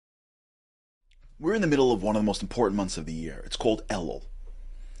We're in the middle of one of the most important months of the year. It's called Elul.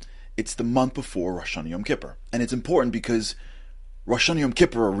 It's the month before Rosh Hashanah Yom Kippur. And it's important because Rosh Hashanah Yom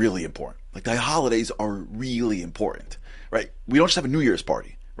Kippur are really important. Like, the holidays are really important, right? We don't just have a New Year's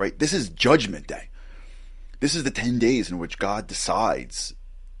party, right? This is Judgment Day. This is the 10 days in which God decides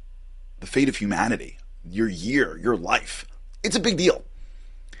the fate of humanity, your year, your life. It's a big deal.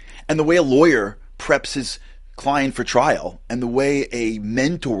 And the way a lawyer preps his client for trial and the way a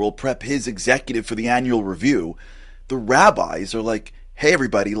mentor will prep his executive for the annual review, the rabbis are like, hey,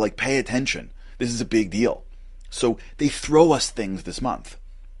 everybody, like, pay attention. This is a big deal. So they throw us things this month.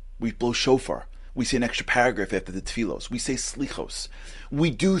 We blow shofar. We say an extra paragraph after the tefillos. We say slichos. We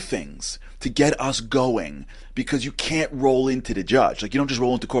do things to get us going because you can't roll into the judge. Like, you don't just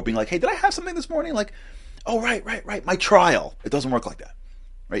roll into court being like, hey, did I have something this morning? Like, oh, right, my trial. It doesn't work like that,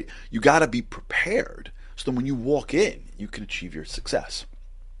 right? You got to be prepared so that when you walk in, you can achieve your success.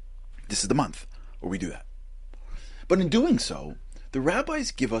 This is the month where we do that. But in doing so, the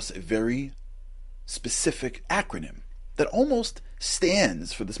rabbis give us a very specific acronym that almost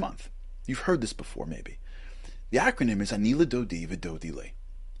stands for this month. You've heard this before, maybe. The acronym is Ani L'Dodi V'Dodi Le.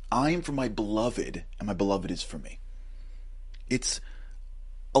 I am for my beloved, and my beloved is for me. It's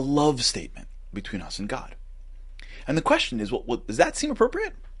a love statement between us and God. And the question is, well, does that seem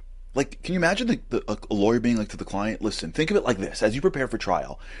appropriate? Like, can you imagine a lawyer being like to the client, listen, think of it like this. As you prepare for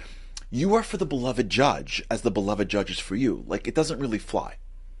trial, you are for the beloved judge as the beloved judge is for you. Like, it doesn't really fly.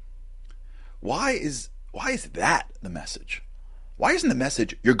 Why is that the message? Why isn't the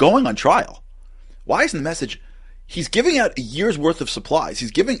message, you're going on trial? Why isn't the message, he's giving out a year's worth of supplies.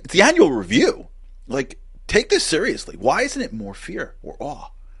 It's the annual review. Like, take this seriously. Why isn't it more fear or awe?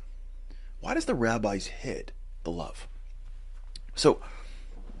 Why does the rabbis hid the love? So,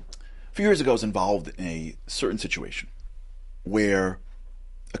 a few years ago, I was involved in a certain situation where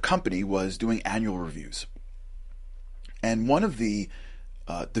a company was doing annual reviews. And one of the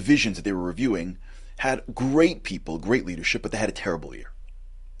divisions that they were reviewing had great people, great leadership, but they had a terrible year.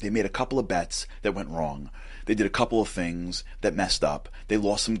 They made a couple of bets that went wrong. They did a couple of things that messed up. They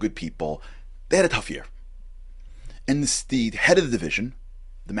lost some good people. They had a tough year. And the head of the division,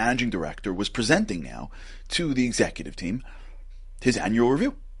 the managing director, was presenting now to the executive team his annual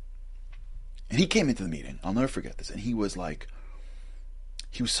review. And he came into the meeting, I'll never forget this, and he was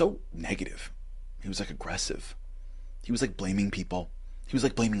so negative. He was like aggressive. He was like blaming people. He was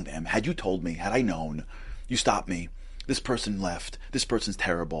like blaming them. Had you told me, had I known, you stopped me, this person left, this person's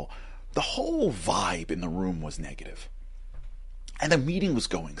terrible. The whole vibe in the room was negative. And the meeting was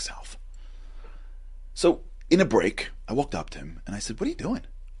going south. So in a break, I walked up to him and I said, what are you doing?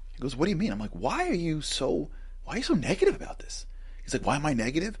 He goes, what do you mean? I'm like, why are you so negative about this? He's like, why am I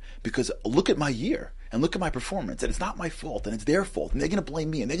negative? Because look at my year and look at my performance, and it's not my fault, and it's their fault, and they're going to blame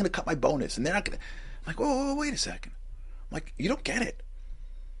me, and they're going to cut my bonus, and they're not going to. I'm like, whoa, wait a second. I'm like, you don't get it.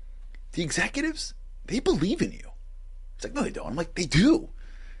 The executives, they believe in you. He's like, no, they don't. I'm like, they do.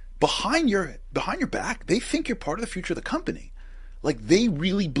 Behind your back, they think you're part of the future of the company. Like, they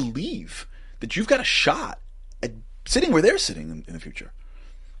really believe that you've got a shot at sitting where they're sitting in the future.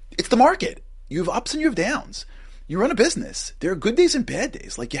 It's the market. You have ups and you have downs. You run a business. There are good days and bad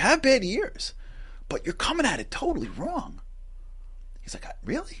days. Like, you have bad years, but you're coming at it totally wrong. He's like,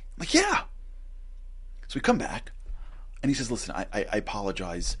 really? I'm like, yeah. So we come back, and he says, listen, I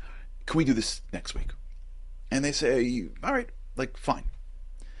apologize. Can we do this next week? And they say, all right, like, fine.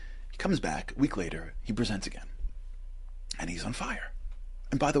 He comes back a week later. He presents again, and he's on fire.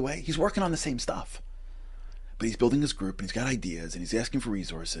 And by the way, he's working on the same stuff, but he's building his group, and he's got ideas, and he's asking for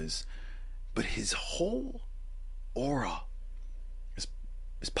resources, but his whole aura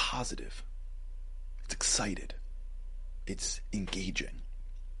is positive. It's excited. It's engaging.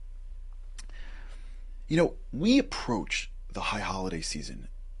 You know, we approach the high holiday season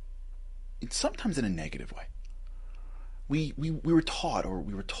sometimes in a negative way. We were taught, or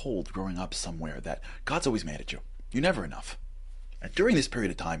we were told growing up somewhere, that God's always mad at you. You're never enough. And during this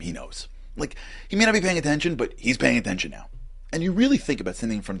period of time, he knows. Like, he may not be paying attention, but he's paying attention now. And you really think about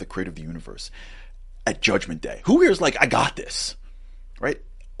standing in front of the creator of the universe at Judgment Day. Who here is like, I got this, right?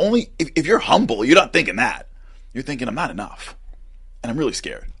 Only if you're humble, you're not thinking that. You're thinking, I'm not enough, and I'm really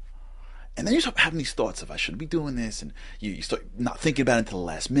scared. And then you start having these thoughts of, I shouldn't be doing this, and you start not thinking about it until the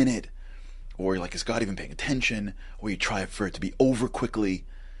last minute, or you're like, is God even paying attention? Or you try for it to be over quickly.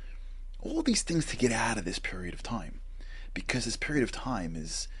 All these things to get out of this period of time, because this period of time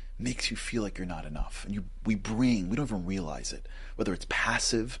makes you feel like you're not enough, and we don't even realize it, whether it's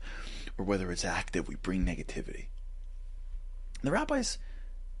passive or whether it's active. We bring negativity. And the rabbis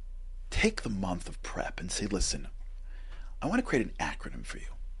take the month of prep and say, listen, I want to create an acronym for you.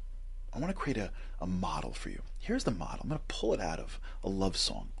 I want to create a model for you. Here's the model. I'm going to pull it out of a love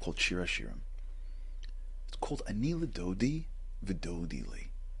song called Shir HaShirim. It's called Ani L'Dodi V'Dodi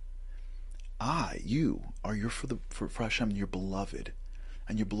Li. You are for Hashem, your beloved,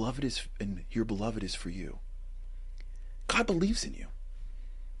 and your beloved is for you. God believes in you.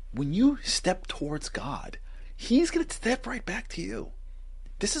 When you step towards God, He's going to step right back to you.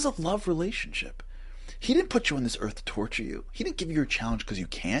 This is a love relationship. He didn't put you on this earth to torture you. He didn't give you your challenge because you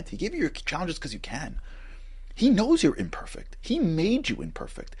can't. He gave you your challenges because you can. He knows you're imperfect. He made you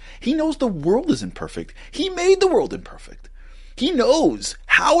imperfect. He knows the world is imperfect. He made the world imperfect. He knows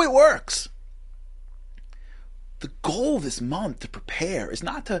how it works. The goal this month to prepare is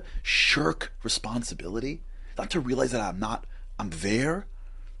not to shirk responsibility, not to realize that I'm there.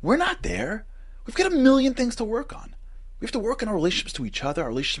 We're not there. We've got a million things to work on. We have to work on our relationships to each other, our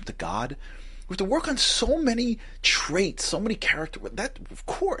relationship to God. We have to work on so many traits, so many character. That, of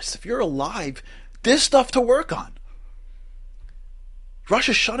course, if you're alive, there's stuff to work on. Rosh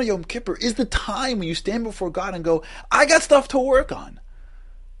Hashanah Yom Kippur is the time when you stand before God and go, I got stuff to work on,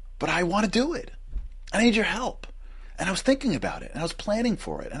 but I want to do it. I need your help. And I was thinking about it, and I was planning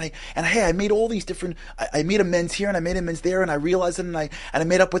for it, I made all these different. I made amends here, and I made amends there, and I realized it, and I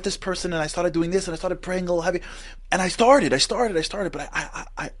made up with this person, and I started doing this, and I started praying a little heavy, and I started, but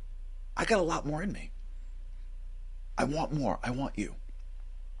I got a lot more in me. I want more. I want you.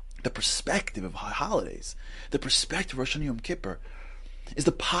 The perspective of holidays, the perspective of Rosh Hashanah Yom Kippur, is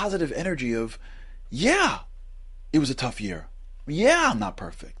the positive energy of, yeah, it was a tough year. Yeah, I'm not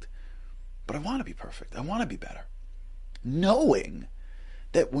perfect, but I want to be perfect. I want to be better. Knowing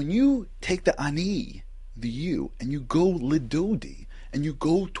that when you take the ani, the you, and you go lidodi, and you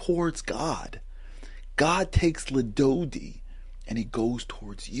go towards God, God takes lidodi, and He goes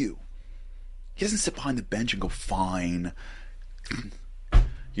towards you. He doesn't sit behind the bench and go, fine,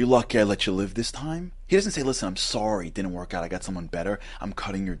 you're lucky I let you live this time. He doesn't say, listen, I'm sorry, it didn't work out, I got someone better, I'm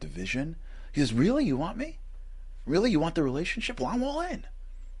cutting your division. He says, really, you want me? Really, you want the relationship? Well, I'm all in.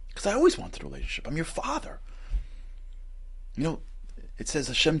 Because I always wanted a relationship. I'm your father. You know, it says,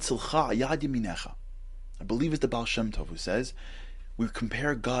 Hashem tzilcha yad yaminecha. I believe it's the Baal Shem Tov who says, we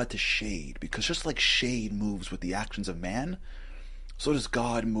compare God to shade, because just like shade moves with the actions of man, so does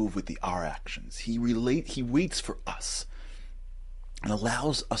God move with our actions. He waits for us and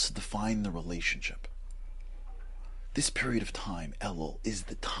allows us to define the relationship. This period of time, Elul, is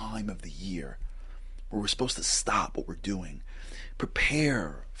the time of the year where we're supposed to stop what we're doing,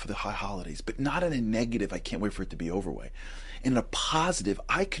 prepare for the high holidays, but not in a negative, I can't wait for it to be over way. In a positive,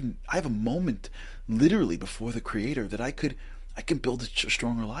 I have a moment literally before the Creator that I can build a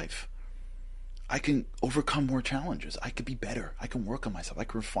stronger life. I can overcome more challenges. I could be better. I can work on myself. I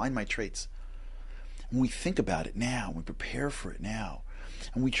can refine my traits. When we think about it now, we prepare for it now,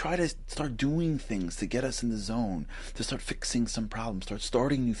 and we try to start doing things to get us in the zone, to start fixing some problems, start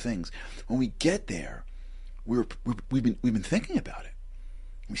starting new things. When we get there, we've been thinking about it.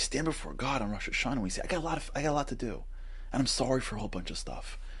 We stand before God on Rosh Hashanah and we say, I got a lot to do, and I'm sorry for a whole bunch of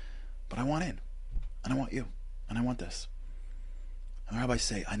stuff, but I want in, and I want you, and I want this. And the rabbis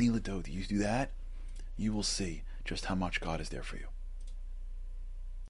say, Ani L'Dodi, you do that, you will see just how much God is there for you.